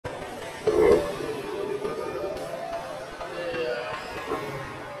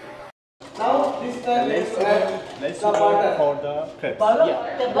the butter. For the crepes.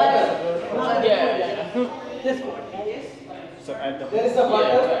 Yeah. The butter. Yeah. So add the There is the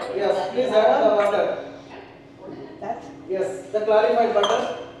butter. Yes, please add the butter. Yes, the clarified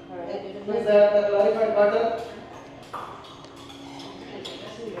butter. Please add the clarified butter.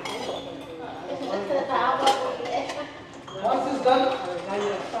 Once it's done,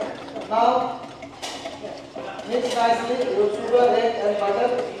 now mix nicely with sugar, egg and butter.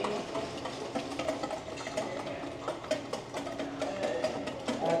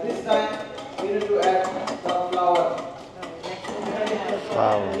 And this time we need to add the flour.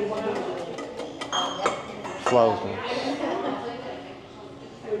 Flour.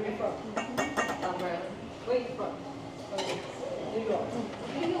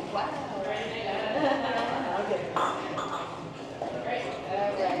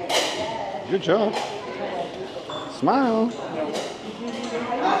 Good job. Smile.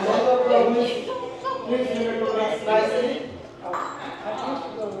 And all of the wheels, please you need to mix nicely.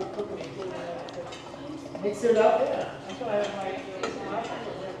 Mix it up.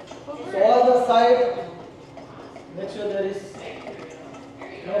 So all the side, make sure there is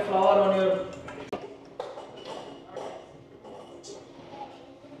no flour on your.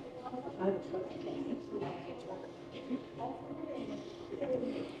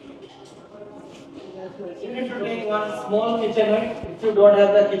 You need to take one small kitchenette. If you don't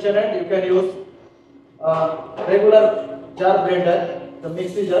have the kitchenette, you can use regular jar blender, the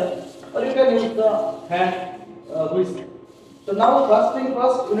mixie jar, or you can use the hand whisk. So now first thing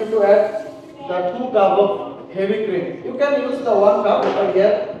first, you need to add the 2 cup of heavy cream. You can use the 1 cup, but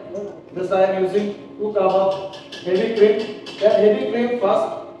here this I am using 2 cup of heavy cream. That heavy cream first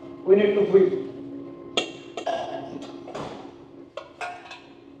we need to whip.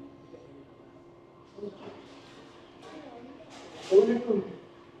 So we need to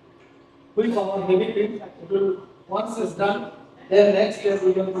whip our heavy cream. It will, once it's done, then next step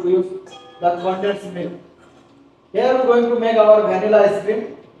we are going to use the condensed milk. Here we are going to make our vanilla ice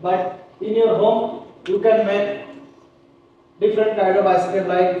cream, but in your home you can make different kind of ice cream,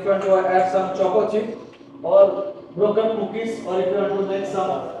 like if you want to add some choco chip or broken cookies, or if you want to make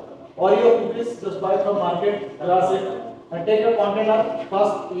some Oreo cookies, just buy from market, glass it, and take a container.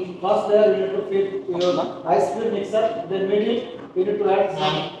 First there you need to fill your ice cream mixer, then middle you need to add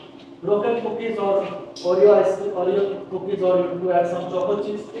some broken cookies or Oreo cookies, or you need to add some choco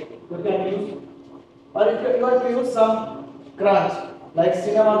chips. You can use, or if you want to use some crunch like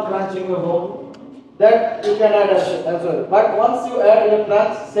cinnamon crunch in your home, that you can add as well. But once you add your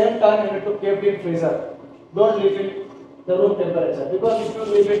crunch, same time you need to keep it in freezer. Don't leave it the room temperature, because if you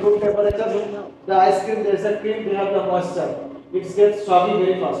leave it room temperature, the ice cream, there is a cream, they have the moisture, it gets soggy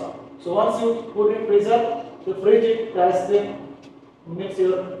very fast. So once you put in freezer, to fridge it, the ice cream makes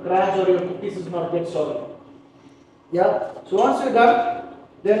your crunch or your cookies is not get soggy. Yeah. So once you're done,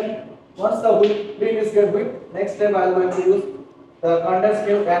 then once the cream is get whipped, next step I am going to use the condensed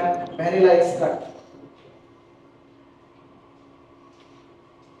milk and vanilla extract.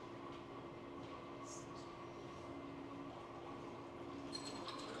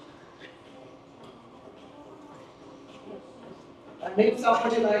 And if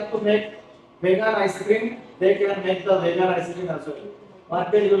somebody like to make vegan ice cream, they can make the vegan ice cream as well.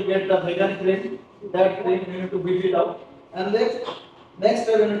 Market you will get the vegan cream. That cream you need to beat it out. And then next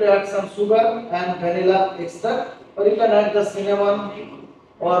step you need to add some sugar and vanilla extract, or you can add the cinnamon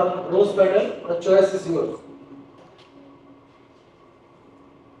or rose petal. The choice is yours.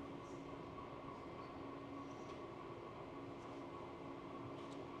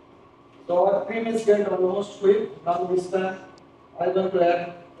 So our cream is getting almost whipped. Now this time I am going to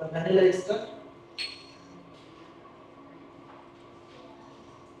add the vanilla extract.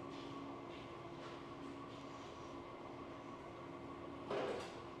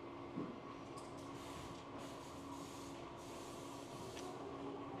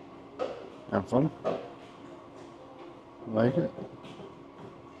 Have fun. Like it?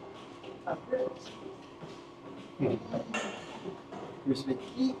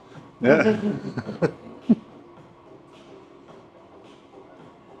 Yeah.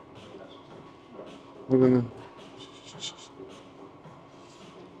 We're gonna.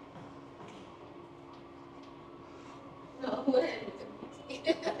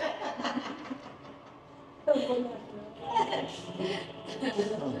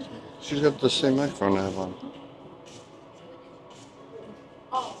 She's got the same microphone I have on.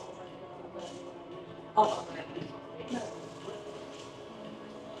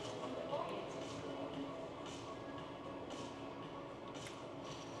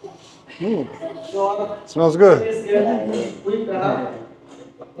 Smells good.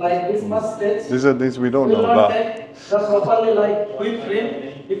 Like this much stage. These are things we don't know about. the properly like whipped cream.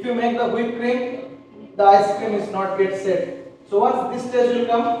 If you make the whipped cream, the ice cream is not get set. So once this stage will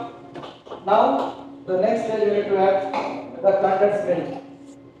come, now the next stage we need to add the condensed milk.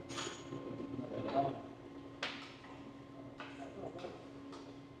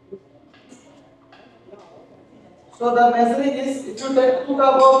 So the measuring is, if you take 2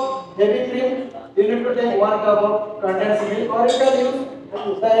 cup of heavy cream, you need to take 1 cup of condensed milk, or you can use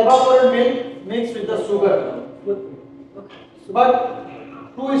the evaporated milk mixed with the sugar. But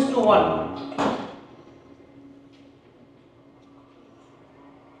 2:1.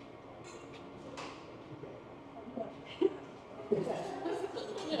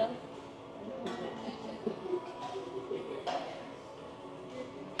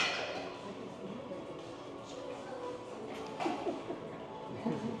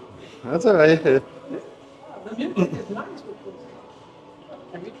 That's all right. The music is nice.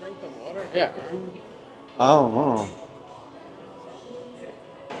 Can we drink the water? Yeah. Oh,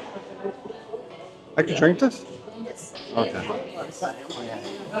 I can drink this? Okay.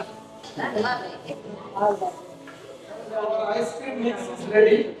 Our ice cream mix is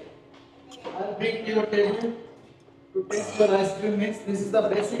ready. I'll bring to your table to taste your ice cream mix. This is the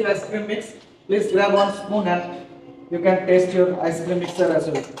basic ice cream mix. Please grab one spoon and you can taste your ice cream mixer as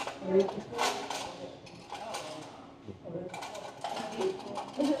well.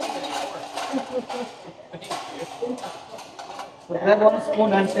 So grab one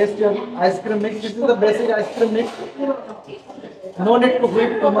spoon and taste your ice cream mix. This is the basic ice cream mix. No need to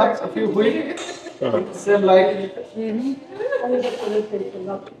whip too much. If you whip, same like.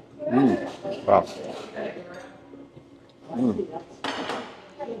 Wow.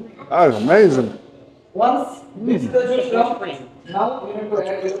 That is amazing. Once this stage will come, now you need to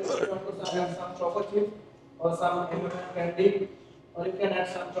add some chocolate chip or some candy, or you can add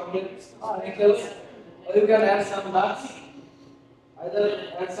some chocolate sprinkles, or you can add some nuts. Either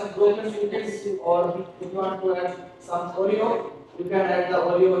add some broken cookies, or if you want to add some Oreo, you can add the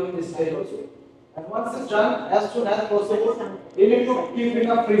Oreo in this stage also. And once it's done, as soon as possible, you need to keep in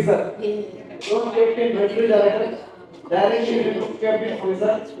a freezer. Don't keep it in refrigerator. Directly you need to keep it in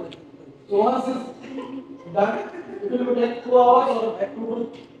freezer. So once it's done, it will take 2 hours or 2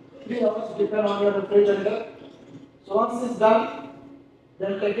 to 3 hours, depending on your refrigerator. So once it's done,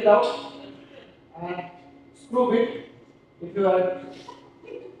 then take it out and screw it. If you have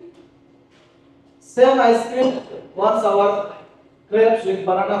same ice cream, once our crepes with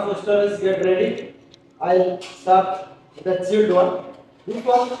banana frosters get ready, I'll start the chilled one. This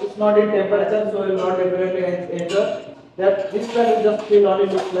one is not in temperature, so you will not definitely enter. That this one will just feel only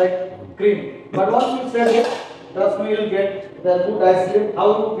looks like cream. But once you set it, trust me, you will get the good ice cream.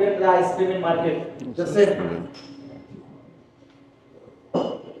 How to get the ice cream in market? The same.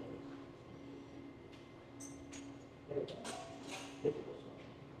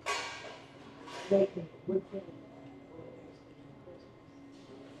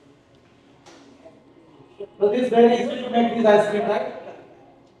 So this is very easy to make this ice cream, right?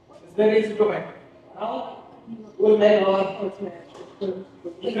 It's very easy to make. Now we'll make our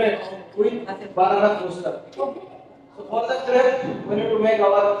crepe with banana toaster. So for the crepe, we need to make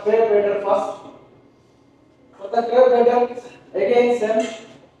our crepe batter first. For the crepe batter, again same.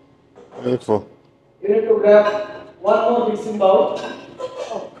 Beautiful. You need to grab one more mixing bowl.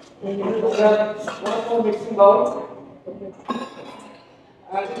 You need to grab one more mixing bowl.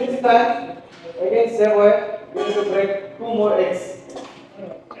 And this time, again same way, you need to break 2 more eggs.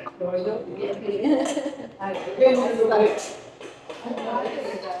 Again, you need to break.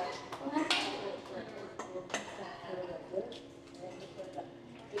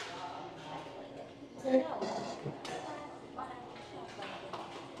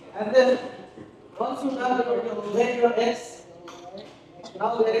 And then, once you break your eggs,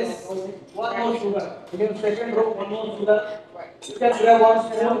 now there is one more sugar. In your second row, one more sugar. You can grab one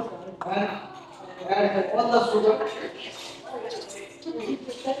spoon and add all the sugar.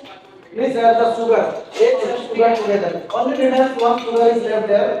 Please add the sugar, eggs and sugar together. Only remains one sugar is left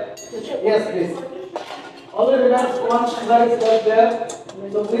there. Yes, please. Only remains one sugar is left there.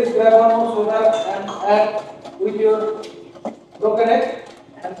 So please grab one more sugar and add with your broken egg.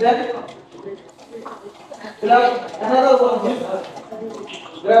 And then grab another one whisk.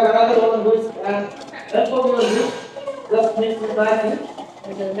 Grab another one whisk and help of your whisk. Just mix it nicely.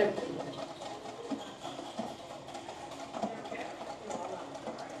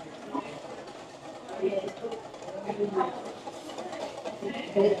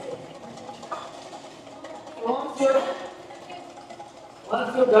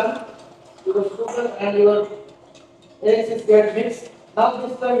 Once you're done, your sugar and your eggs is get mixed. Now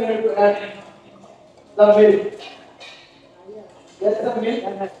this time you need to add the milk. there is a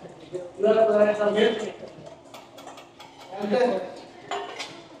milk, you have to add some milk, and then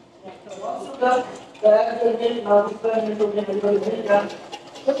once you done the actual milk, now this time into milk and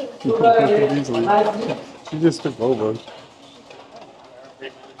sugar and Easily. nice milk. She just took over.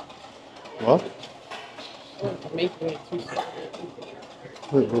 What? Making it too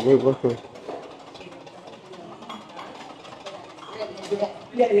Wait, look.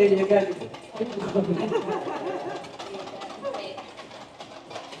 Yeah, you got it.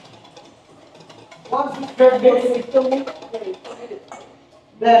 Once you get this,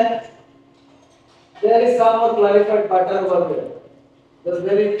 then there is some more clarified butter over there. There's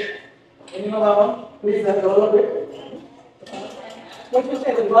very minimum amount. Please have all of it. What you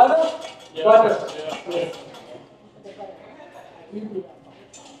say? The butter? Yeah. Butter. Yeah. Yes.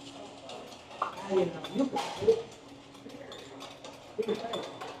 I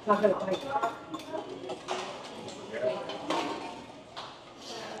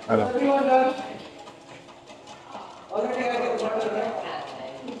know. Everyone done? Already added butter, right?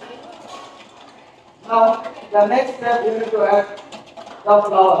 Now, the next step you need to add the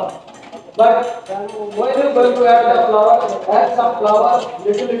flour. But when you going to add the flour, add some flour,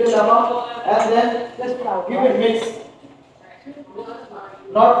 little amount, and then just give it mix.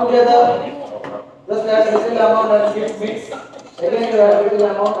 Not together, just add little amount and give mix. Again you add little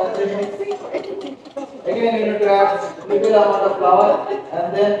amount and then mix. Again you need to add little amount of flour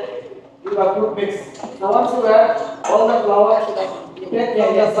and then you have to mix. So once you add all the flour, take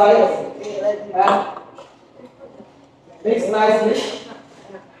from the sides and mix nicely.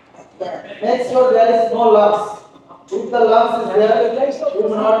 Make sure there is no lumps. If the lumps is there, you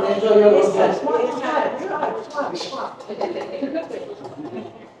will not enjoy your own life.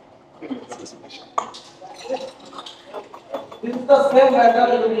 This is the same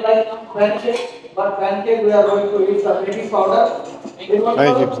matter we like pancake, but pancake we are going to use the baking powder. We will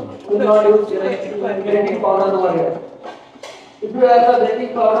not use baking powder over here. If you add the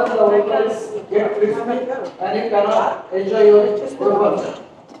baking powder, the wafers get crispy and you cannot enjoy your wafers.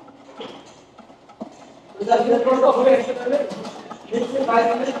 Just get rid of it. Mix it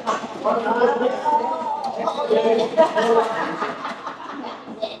nicely.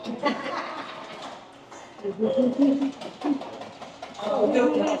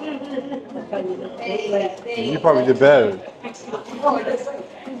 You probably did better.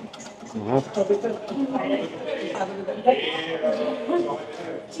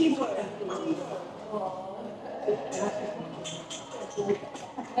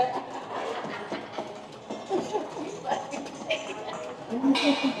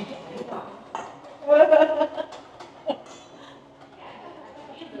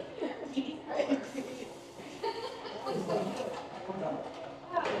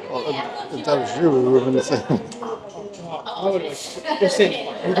 Well, if that was you, we would have been the same. I would have just said,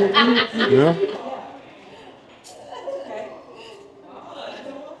 Yeah?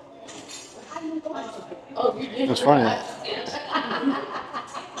 That's funny.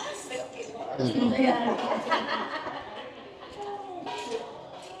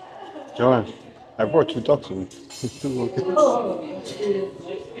 John, I brought 2 ducks in.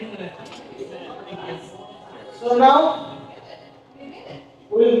 So now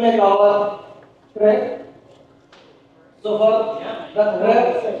we will make our crepe. So for the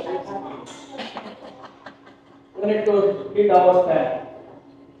crepe, we need to heat our pan.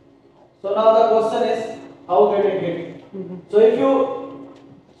 So now the question is how get it heat. So if you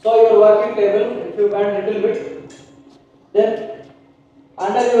saw your working table, if you bend little bit, then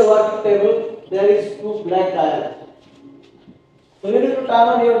under your working table there is 2 black dials. So you need to turn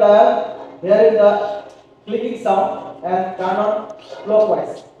on your dial. There is the clicking sound and turn on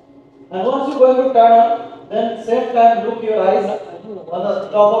clockwise. And once you going to turn on, then same time look your eyes on the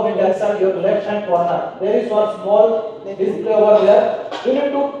top of it inside your left hand corner. There is one small display over there. You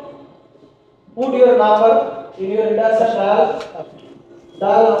need to put your number in your induction dial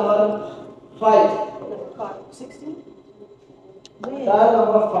number 5. 16? Dial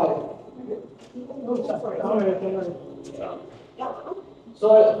number 5. So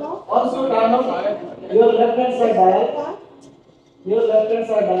once you turn on your left hand side dial, so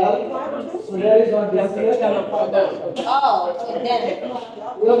there is one display. Oh, and then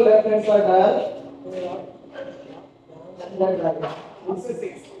Your left hand side dial. Like that.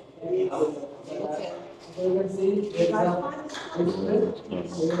 So you can see there is a display.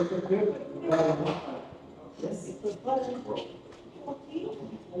 Yes.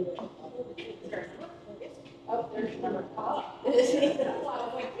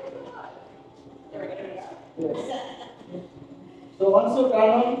 So once you turn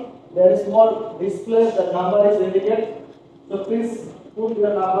on, there is small display, the number is indicated. So please put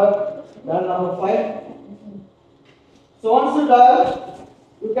your number, dial number 5. So once you dial,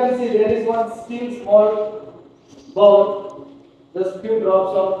 you can see there is one still small bowl, just few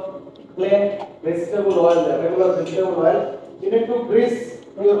drops of plain vegetable oil, regular vegetable oil. You need to grease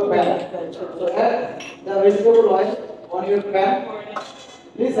your pan. So add the vegetable oil on your pan.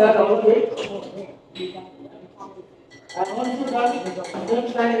 Please add all of it. And once you done,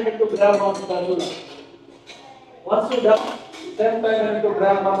 same time you need to grab one spatula. Once you done, same time you need to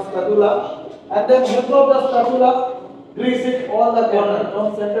grab one spatula. And then help of the spatula, grease it all the corner,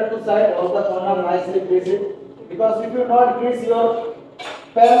 from center to side, all the corner nicely grease it. Because if you not grease your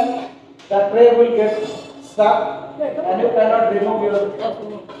pan, the tray will get stuck and you cannot remove your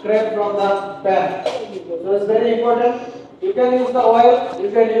tray from the pan. So it's very important. You can use the oil, you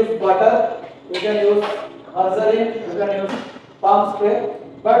can use butter, you can use margarine, you can use palm spray,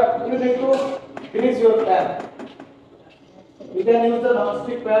 but you need to grease your pan. You can use the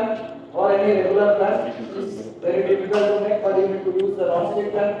non-stick pan or any regular pan. It's very difficult to make, but you need to use the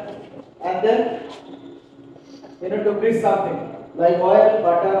non-stick pan. And then you need to grease something like oil,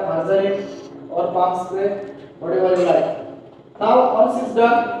 butter, margarine or palm spray, whatever you like. Now once it's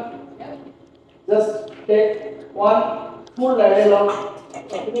done, just take one full ladle of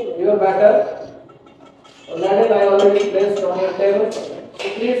your batter. Ladle I already placed on your table. So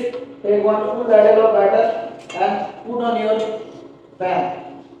please take one full ladle of batter and put on your pan.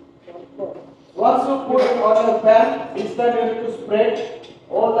 Once you put it on your pan, this time you need to spread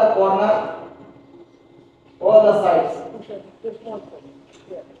all the corner, all the sides.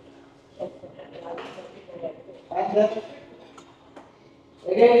 And then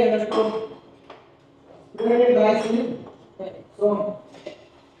again you need to spread it nicely. So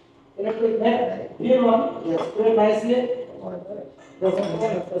you need to make here one, yes, spread nicely. Just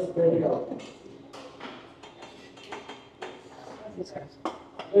spread it out.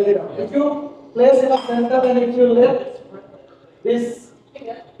 Spread it out. If you place in the center and if you let this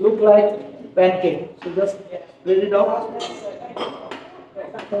look like pancake, so just spread it out.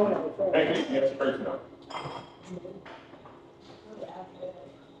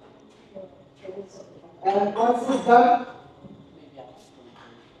 And once it's done,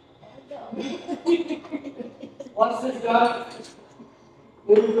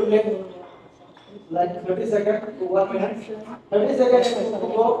 you need to make like 30 seconds to 1 minute. 30 seconds to go,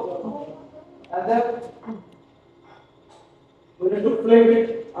 and then we need to flip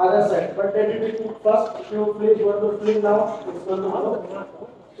it other side. But let it be cooked first. If you flip, you want to flip now, it's going to go.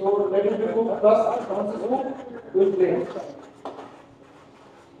 So let it be cooked first. Once it's cooked, we'll flip.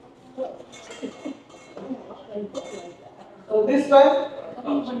 So this time,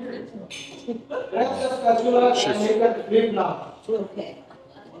 grab the spatula and you can flip now. Okay.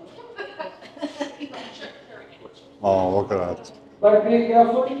 Oh, look at that. But be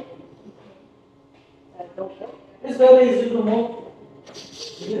careful. It's very easy to move.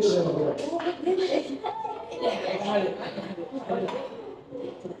 Easy to remove.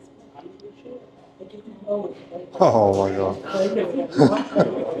 Oh my god.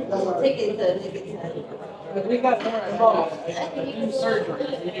 Take it. We got more involved. Do surgery.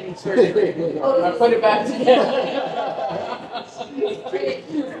 We need surgery. I put it back together.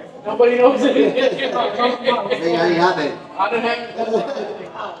 Nobody knows anything. Hey, how you have it? I don't have.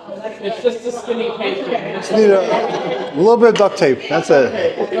 It's just a skinny paper. Just need a little bit of duct tape. That's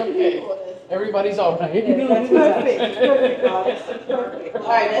it. Okay. Everybody's all right. Perfect. All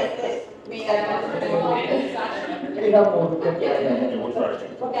right, that's it. We have We have more. I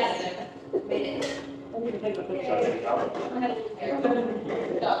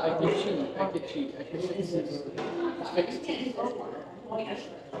can cheat. I can fix this. It's fixed.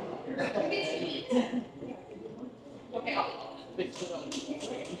 Fix it up. Just cheat. Just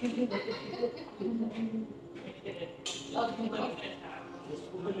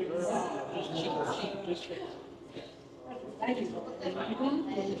fix it.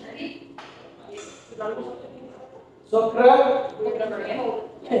 So crab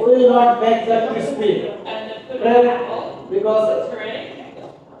will not make that crispy. Crab, because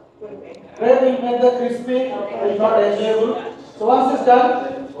crab will make the crispy, is not enjoyable. So once it's done,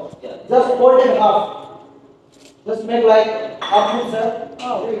 just fold it half. Just make like half moon shape.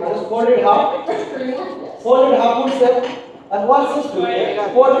 Just fold it half. Fold it half moon shape. And once it's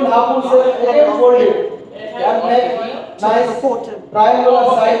fold it half moon shape, again fold it. And make nice triangular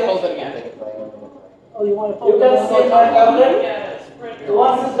size. Fold it again. You can see my tablet. So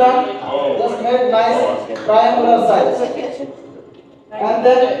once it's done, just make nice triangular size. And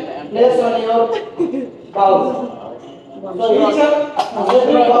then place on your bowl. So each and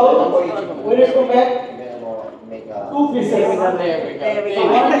every bowl we need to make 2 pieces. There we go. There we So go.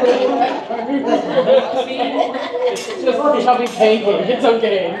 one It's just chubby pancake. It's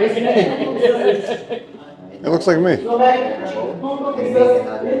okay. It looks like me. so make 2 pieces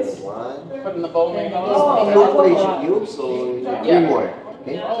each. One. Put in the bowl maybe. You, so three more.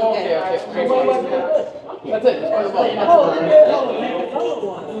 Okay? Oh, okay. That's it. Just put in the bowl.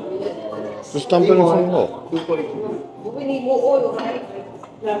 Just dump it in some bowl. We need more oil, right?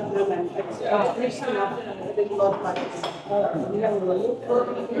 No, ma'am. It's greased enough. I think a lot of practice.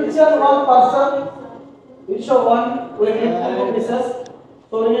 Each and one person, each of one will need 2 pieces.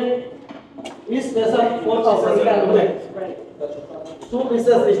 So we need each person 4 pieces. You can do it. 2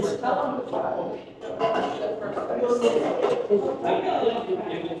 pieces each.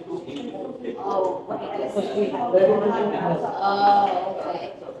 Oh, right.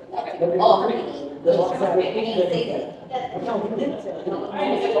 Oh, okay.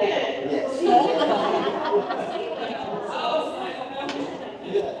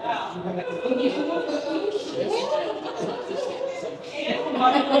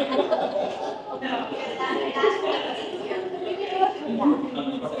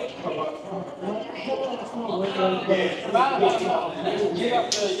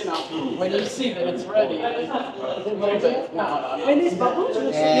 When you see that it's ready, a little bit. No. When there's bubbles,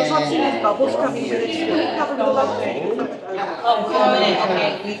 you'll start seeing there's bubbles coming when it's fully covered with the bubbles.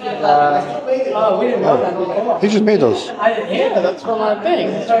 Oh, we didn't know that before. He just made those. Yeah, that's from our thing.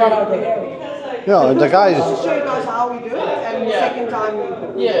 It's from our thing. Yeah, the guys. Just show you guys how we do it, and the second time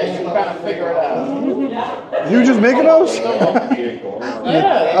we Yeah, you can kind of figure it out. You just making those?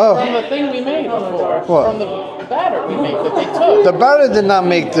 Yeah, Oh. from the thing we made before. What? From the batter we made that they took. The batter did not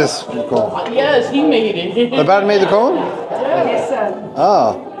make this cone. Yes, he made it. The batter made the cone? yes, sir.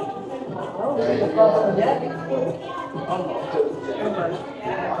 Oh.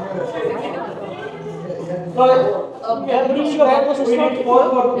 So every plate we need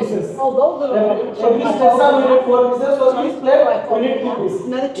 4 pieces. Every station we need 4 pieces. So each plate we need 2 pieces.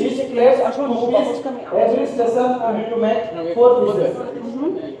 Another 2 Each seconds. plate I show 2 more bubbles pieces. coming out. Every station we need to make 4 pieces.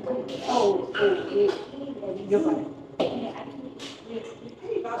 You're fine.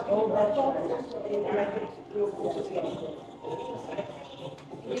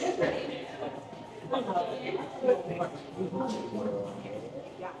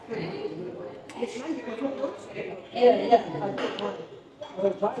 Yes, ma'am, you can put those. Yeah. I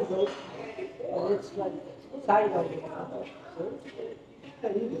try those, but it's like side of it.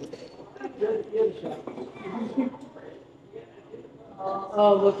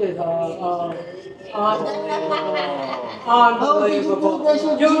 Oh, look at unbelievable.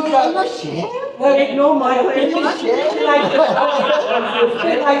 Ignore my question. She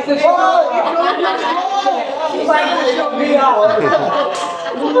likes to show me out. You like to show me out.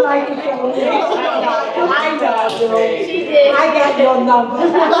 I know. I got your number.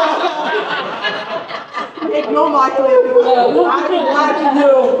 Ignore my question. I can do.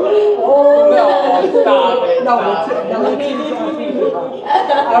 Oh, No, stop it.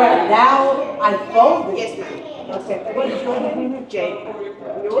 All right, now I fold Yes, ma'am. Okay, what is your name? Jane.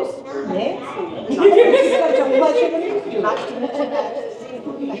 Yours? Nancy. It's such a pleasure to meet you. Nice to meet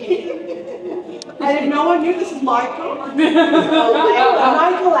you. And if no one knew, this is Michael.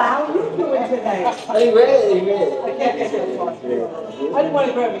 Michael, how are you doing today? I'm ready. I can't get this one. I didn't want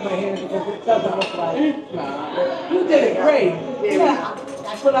to grab it with my hand because it doesn't look like. You did it great. Yeah,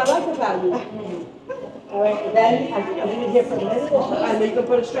 that's what I like about you. All right, then I leave it here for a minute. And then you can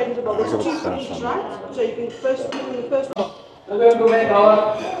put it straight into the bowl. There's 2 for each, right? So you can first put in the first one. We're going to make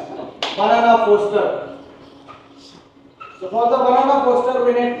our banana poster. So for the banana poster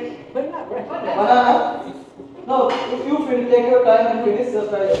we need banana. No, if you take your time and finish,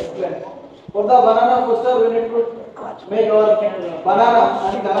 just I explain. For the banana poster we need to make our banana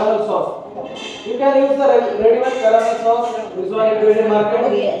and caramel sauce. You can use the ready-made caramel sauce. This one is ready market. Or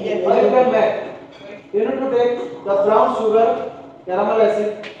you can make. You need to take the brown sugar, caramel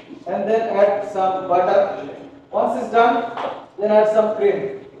acid, and then add some butter. Once it's done, then add some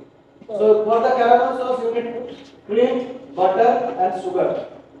cream. So for the caramel sauce, you need cream, butter, and sugar.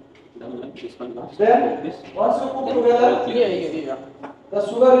 Then once you cook together, Yeah. the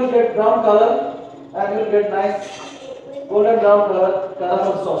sugar will get brown color and you will get nice golden brown color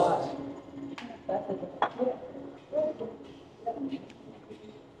caramel sauce.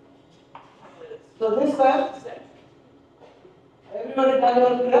 So this time, everybody done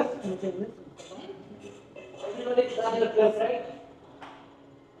your class? Everybody done your class, right?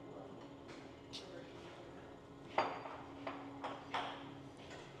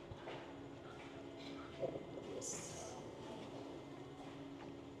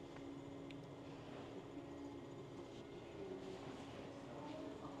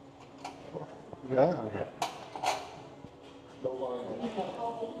 Yeah.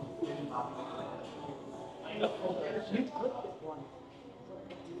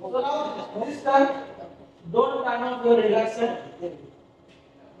 So now this time, don't turn off your reduction.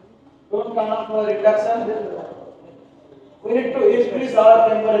 Don't turn off your reduction. We need to increase our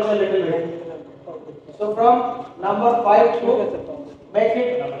temperature a little bit. So from number 5 to make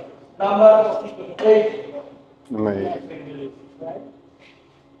it number 8.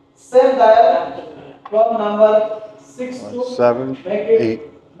 Same dial from number 6 to 7, make it 8.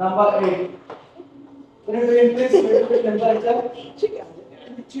 number 8. We need to increase a little bit temperature.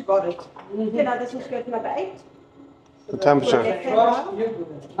 She got it. Genau, das muss gehört number 8. The temperature. From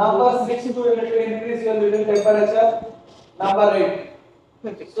number 6 to you need to increase your living temperature. Number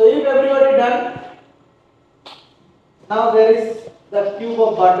 8. So if everybody done, now there is the cube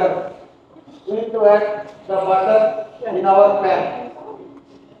of butter. We need to add the butter in our pan.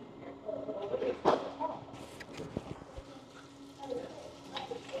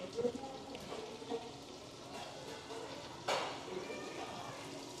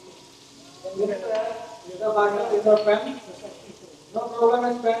 We need to add the butter in our pan. No problem,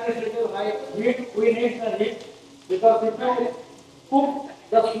 as pan is little high heat. We need the heat because if you cook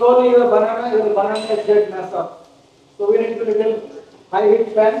the slowly your banana is get messed up. So we need to little high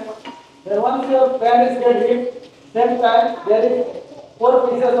heat pan. Then once your pan is get heat, same time there is 4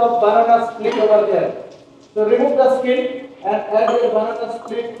 pieces of banana split over there. So remove the skin and add your banana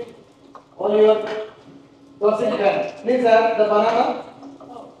split on your toasting pan. Please add the banana.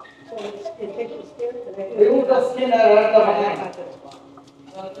 Remove the skin and add the banana.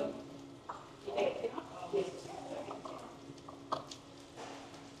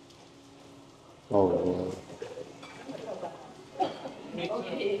 Oh,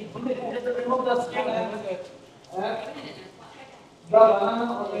 Remove the skin and add the banana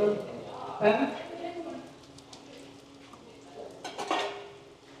on your pan.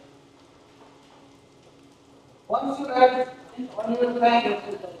 Once you add on your pan,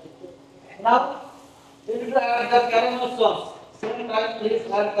 now you need to add the caramel sauce. Same time, please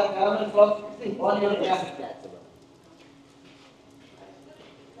add the caramel sauce on your pan.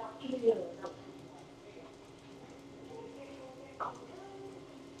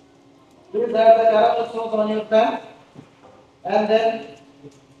 Please add the caramel sauce on your pan and then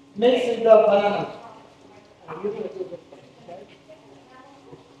mix with the banana.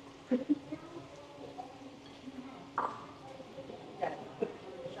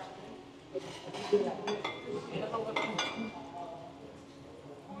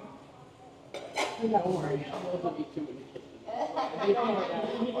 Don't worry, I'll be too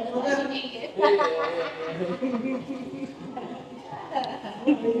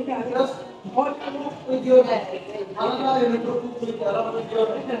Just cook with your banana, you need to cook with caramel with your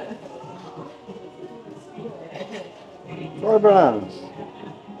 4 bananas.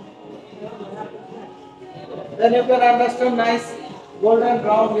 then you can understand nice golden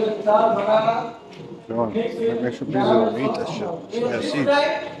brown with char banana. John, make sure please don't eat that shit. It has This seeds.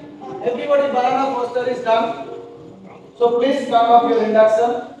 time, everybody banana poster is done. So please turn off your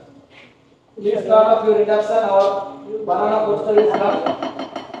induction. Please turn off your induction. Our banana poster is done.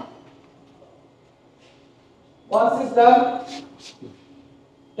 Once it's done,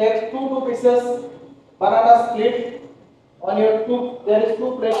 take two pieces banana split on your two. There is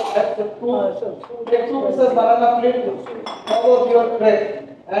two plates. Take two pieces banana split over your plate,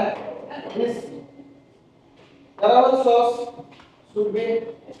 and this caramel sauce should be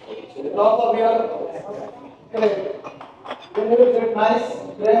top of your plate. Then you will get nice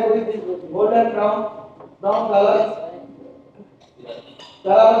bread with golden brown color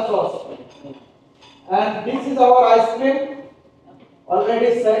caramel sauce. And this is our ice cream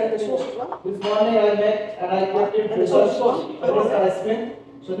already set. This morning I made and I kept it preserved. This ice cream.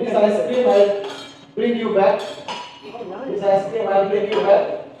 So this ice cream I'll bring you back. This ice cream I'll bring you back.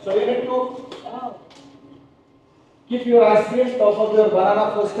 So you need to keep your ice cream top of your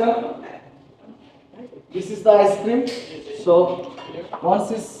banana poster. This is the ice cream. So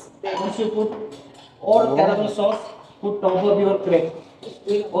once you put all caramel sauce, put top of your crate.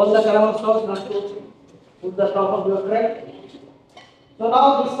 All the caramel sauce not to put the top of your crate. So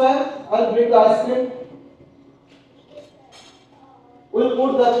now this time I'll bring the ice cream. We'll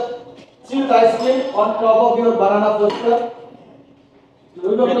put the chilled ice cream on top of your banana poster.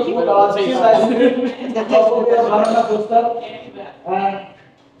 We're going to put our chilled ice cream on top of your banana poster, and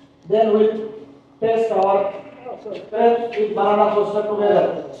then we'll test our crate with banana poster together.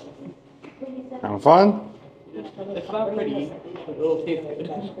 Having fun? It's not pretty, but it'll taste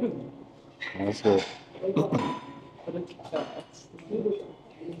good. That's good. But it's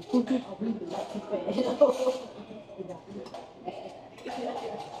You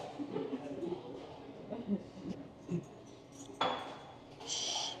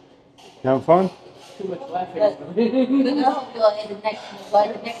having fun? Too much laughing.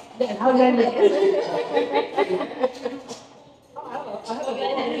 How many?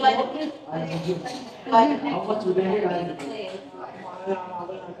 How much would they need?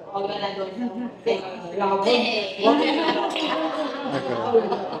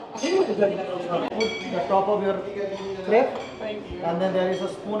 The top of your crepe, and then there is a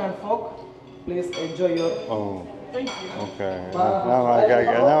spoon and fork. Please enjoy your. Oh. Okay. Now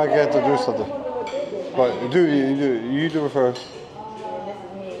I get to do something. But you do it first.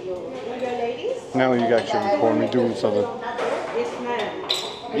 Now you actually record me doing something.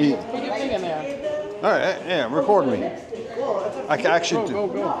 Eat. Put your thing in there. All right, yeah, record me. I can actually do.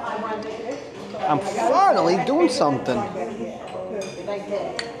 Go. I'm finally doing something.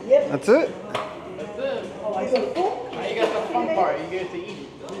 That's it? Now you got the fun part. You get to eat.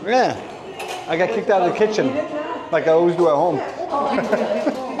 Yeah. I got kicked out of the kitchen, like I always do at home.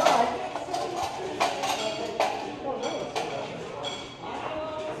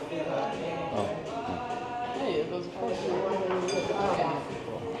 Hey, those are fun.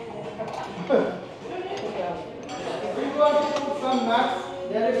 If you want to put some nuts,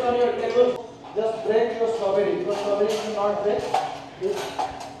 there is on your table. Just break your strawberry. Because strawberry will not break.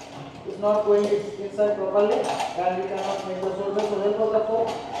 It's not going inside properly, and you cannot make the sorbet. So help of the fork.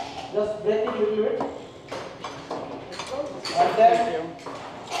 Just break it a little bit. And then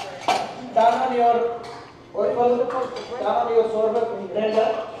turn on your turn on your sorbet blender.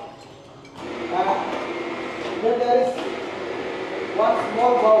 And then there is one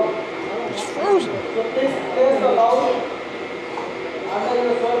small bowl. It's frozen. So please place the bowl under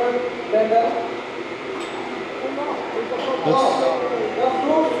your sorbet blender. The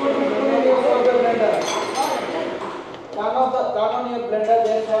fruits will be put in your sorbet blender. Turn on your blender.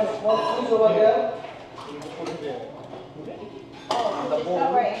 There is one small switch over there.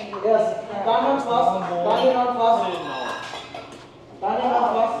 Yes. Turn on fast. Turn it on fast. Turn it on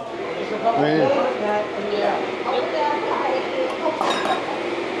fast.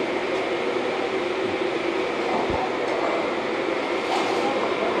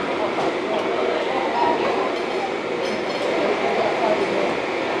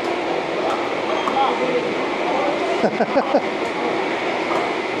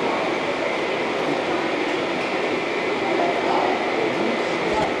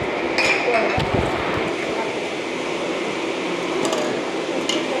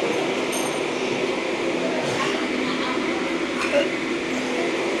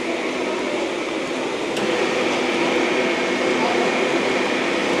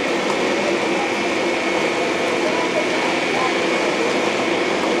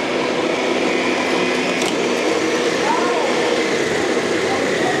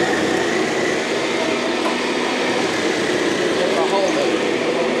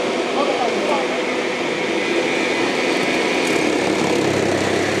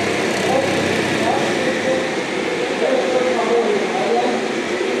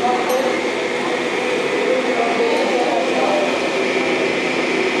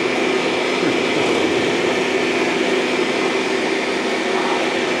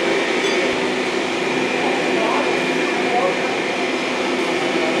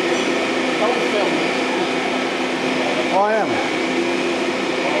 Oh, I am.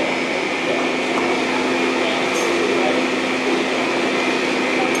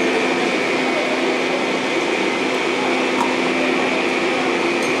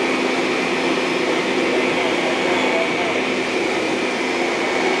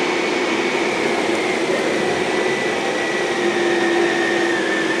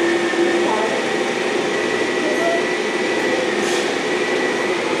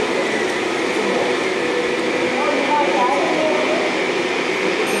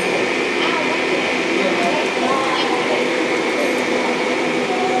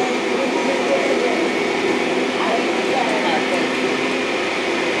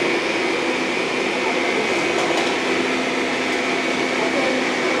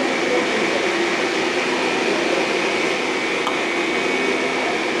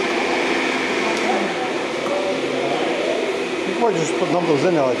 Or just put numbers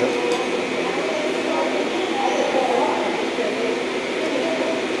in there like that.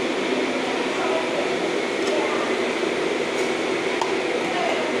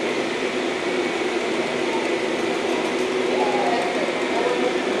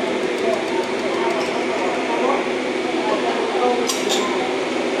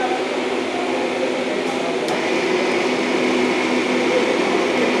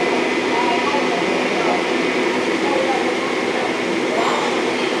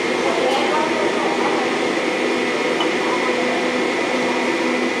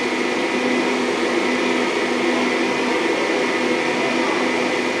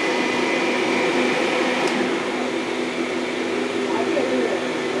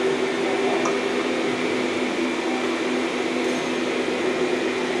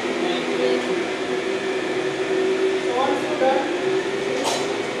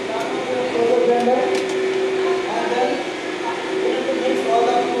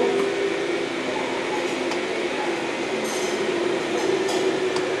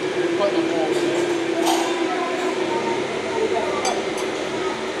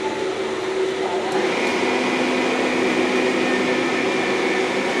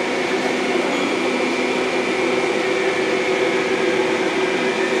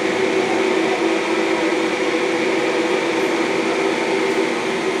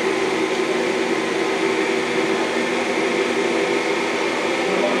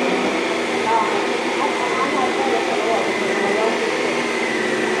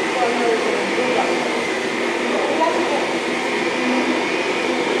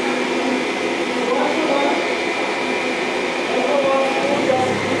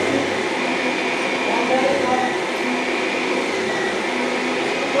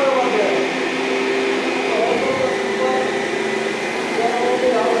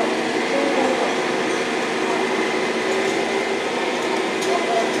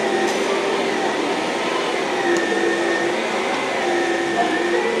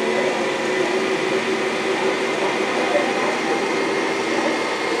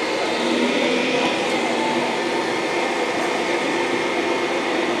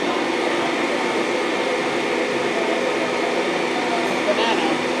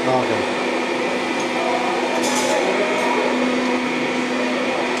 Okay.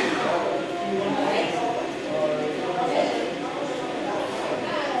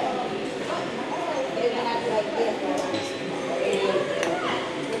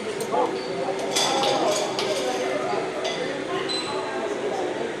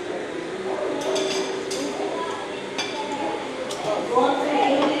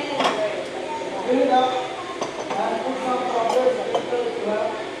 Fill it up and put some chocolate chemicals you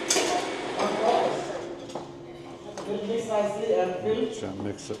have on top. Fill this nicely and fill. Try and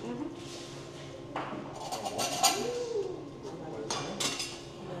mix it.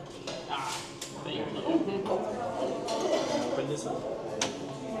 Open this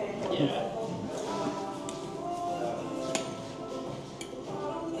one. Yeah.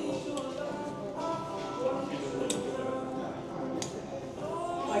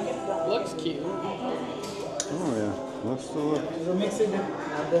 Looks cute. Oh yeah, let's do it. So mix it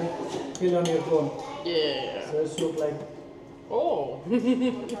and then fill on your cone. Yeah. So it's look like Oh.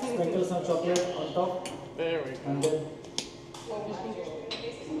 sprinkle some chocolate on top There we go. and then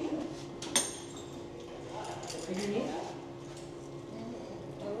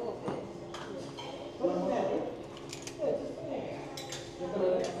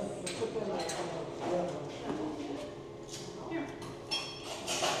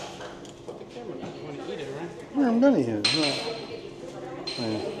Put the camera down. You want to eat it, right? Yeah, I'm gonna eat it. It's not...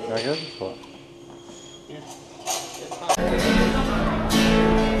 Yeah, I guess it's what?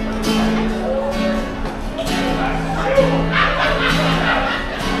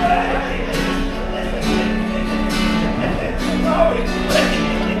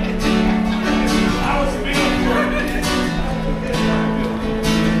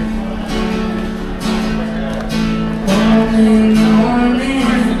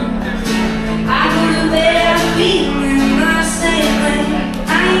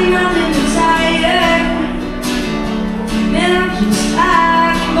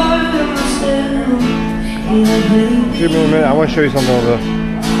 Give me a minute, I want to show you something over there. I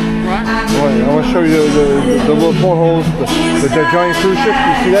want to show you the little portholes, the giant cruise ship. You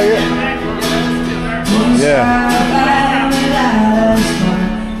see that yet? Yeah.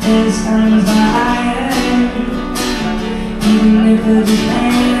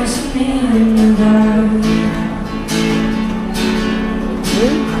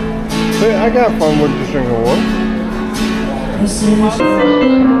 Hey, I got fun with just drinking water.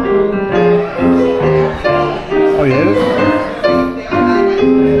 Oh, you hit it?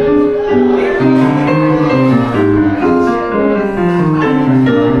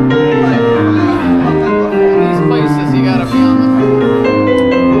 These places you gotta be on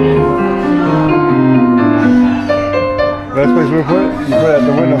Best place we put it? You put it at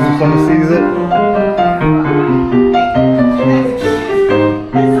the window so someone sees it.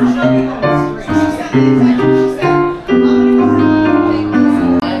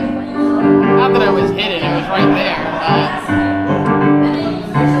 Not that I was hidden, it was right there.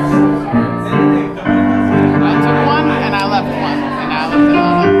 I took one and I left one, and I left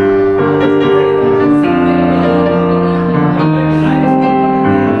another.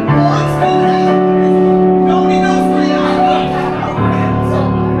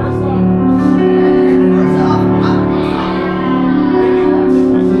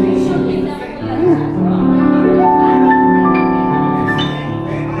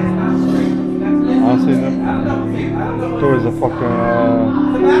 Honestly, there was a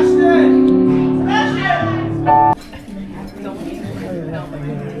fucking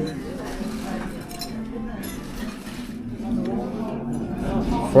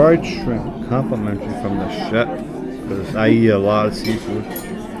fried shrimp, complimentary from the chef, because I eat a lot of seafood.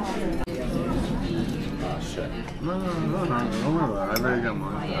 No, don't worry about it. I already got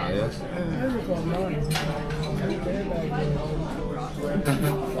mine. Yes.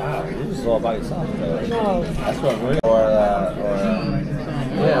 Wow, you just all by yourself. No. That's what we're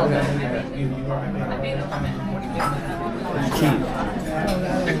yeah, okay. Cheap.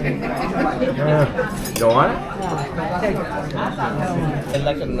 You want it? It's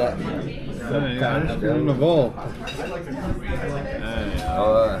like a nut. In the bowl.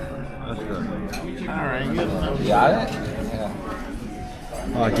 Oh, that's good. Alright, good enough. You got it? Yeah.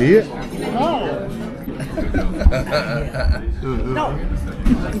 Oh, I can eat it? No.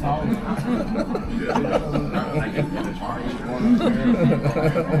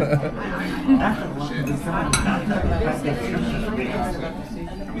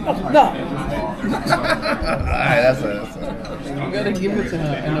 No. Alright, that's it. You gotta give it to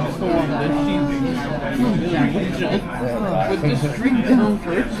her in a form that she's with the street down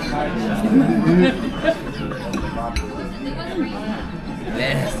first.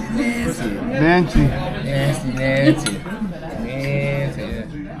 Nancy. Nancy.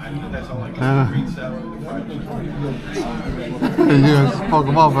 You just poke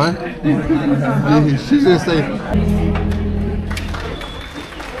him off, right? She's gonna say.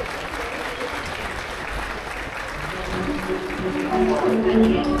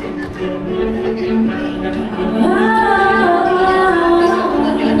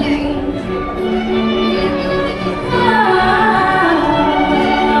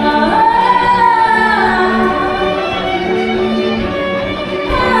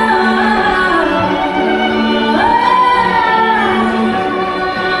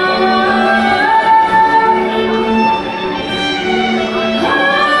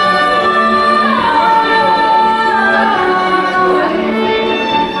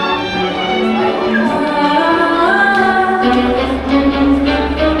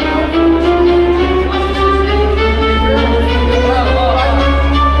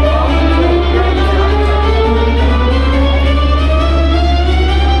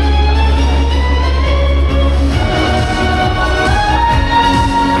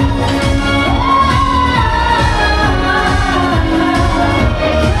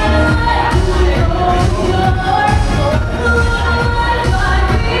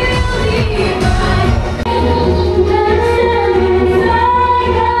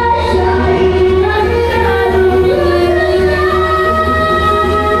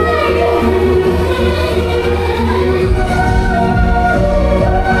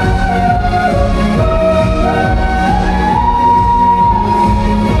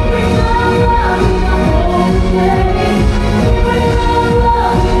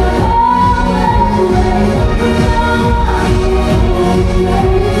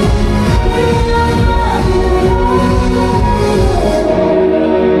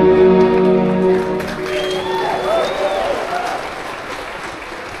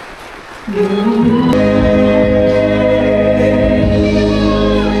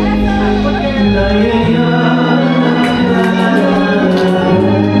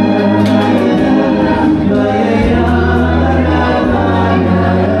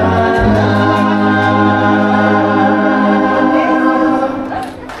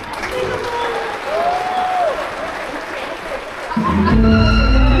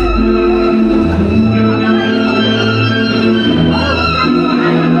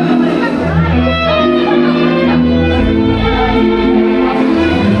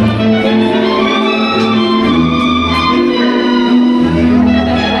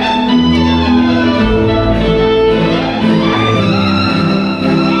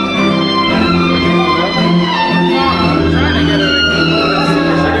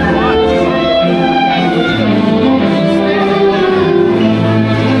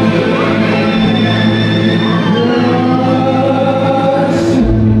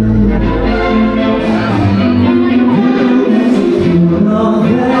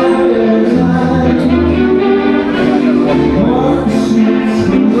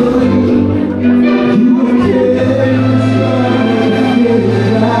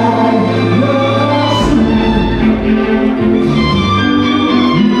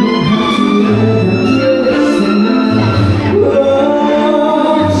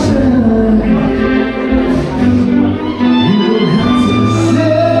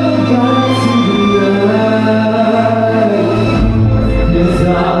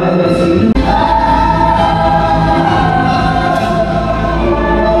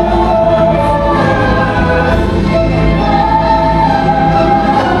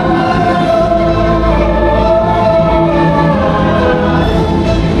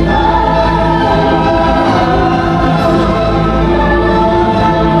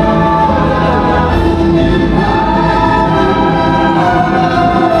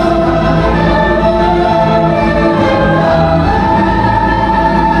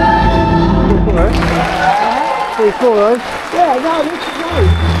 Pretty cool, right? Yeah, no, this is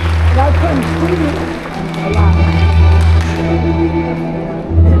nice. And I couldn't see it a lot.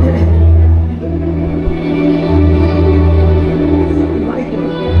 Like it.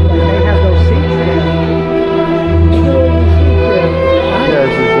 They have those seats there. Yeah,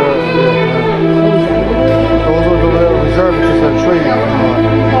 it's reserved. Yeah. Those are the reserved just a tree.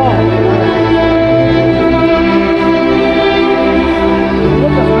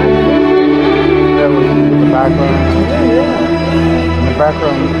 Yeah, with the background. And the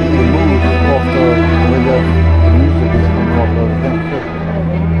background is removed off the where the music is coming off the thing too.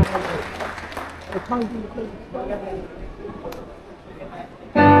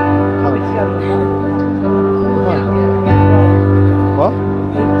 What?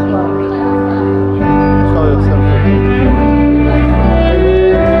 Sorry,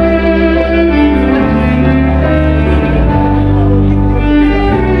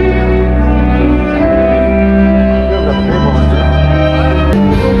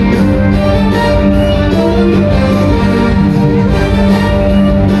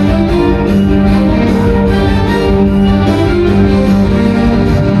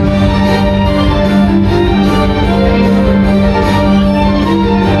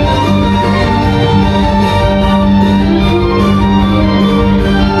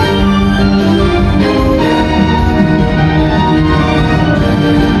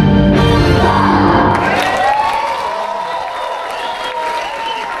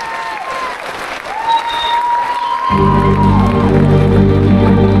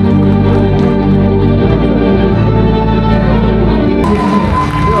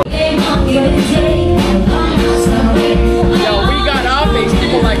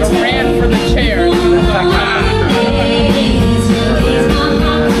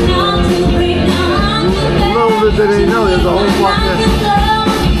 They didn't know there's a whole block there.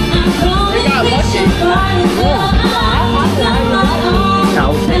 They got lucky.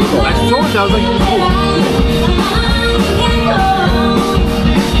 I told you, I was like, come on.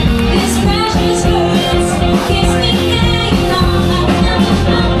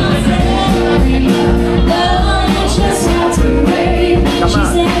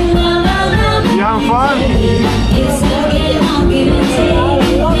 You having fun?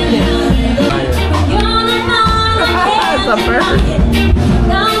 That's a bird.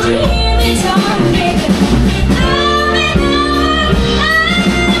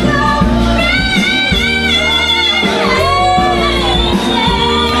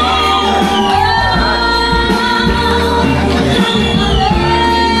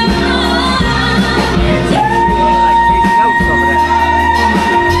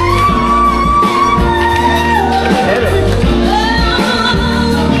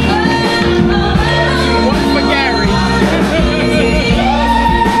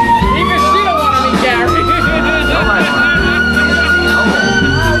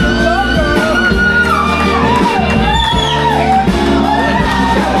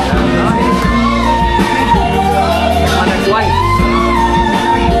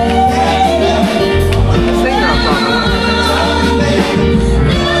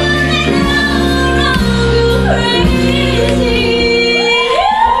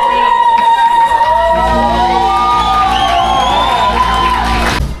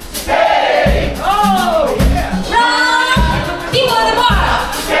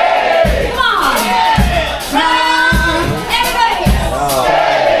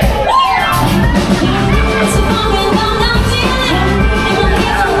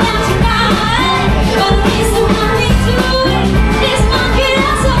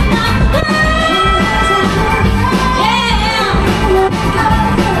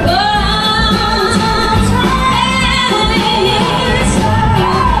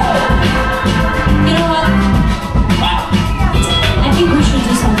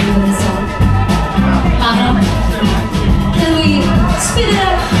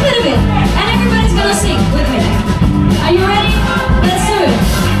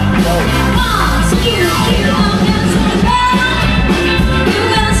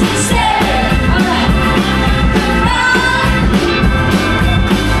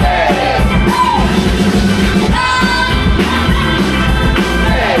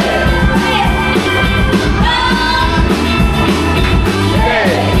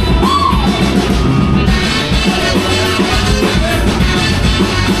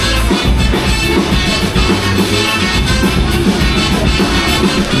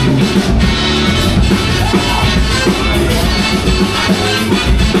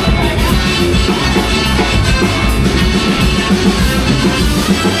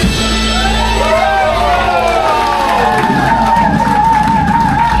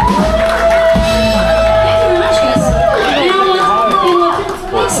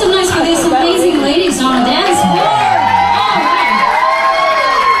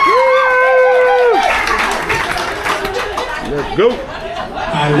 Go.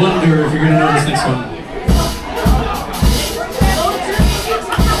 I wonder if you're going to know this next one.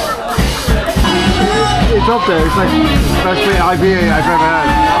 It's up there. It's like the best IPA I've ever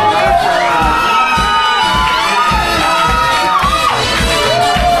had.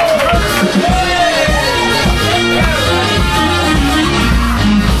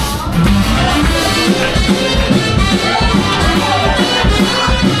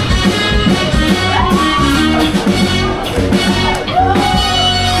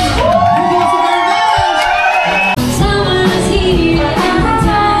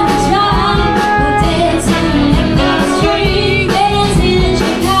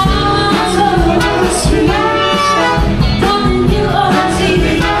 Chicago.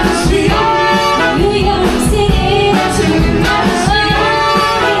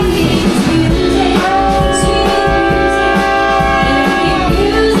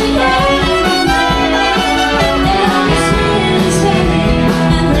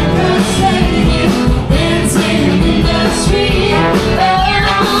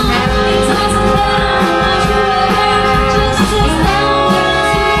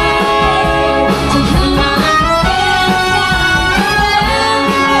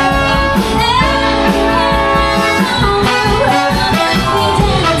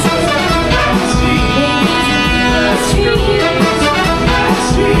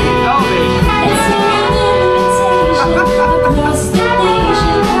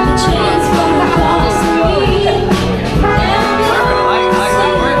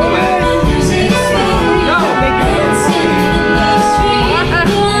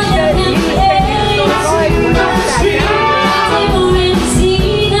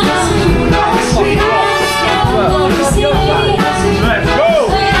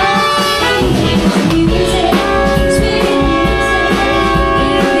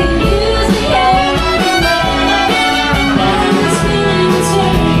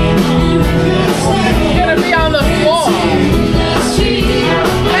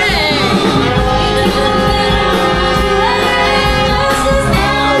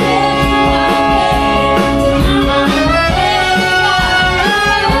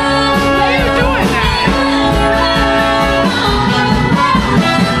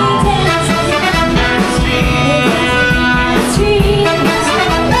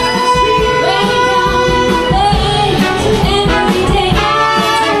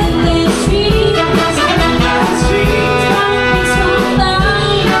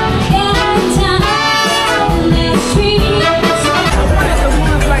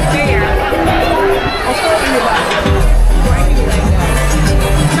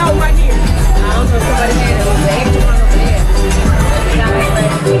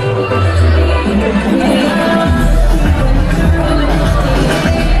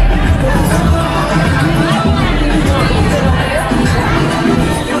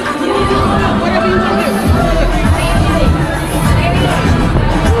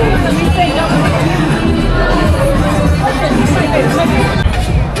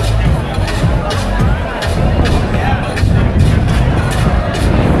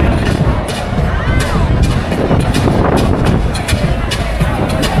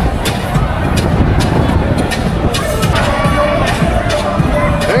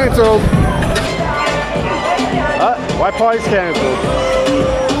 prize canceled.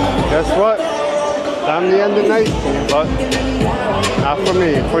 Guess what? Time to end the night, but not for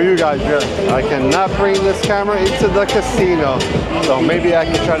me, for you guys. Yeah. I cannot bring this camera into the casino, so maybe I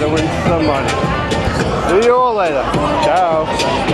can try to win some money. See you all later. Ciao.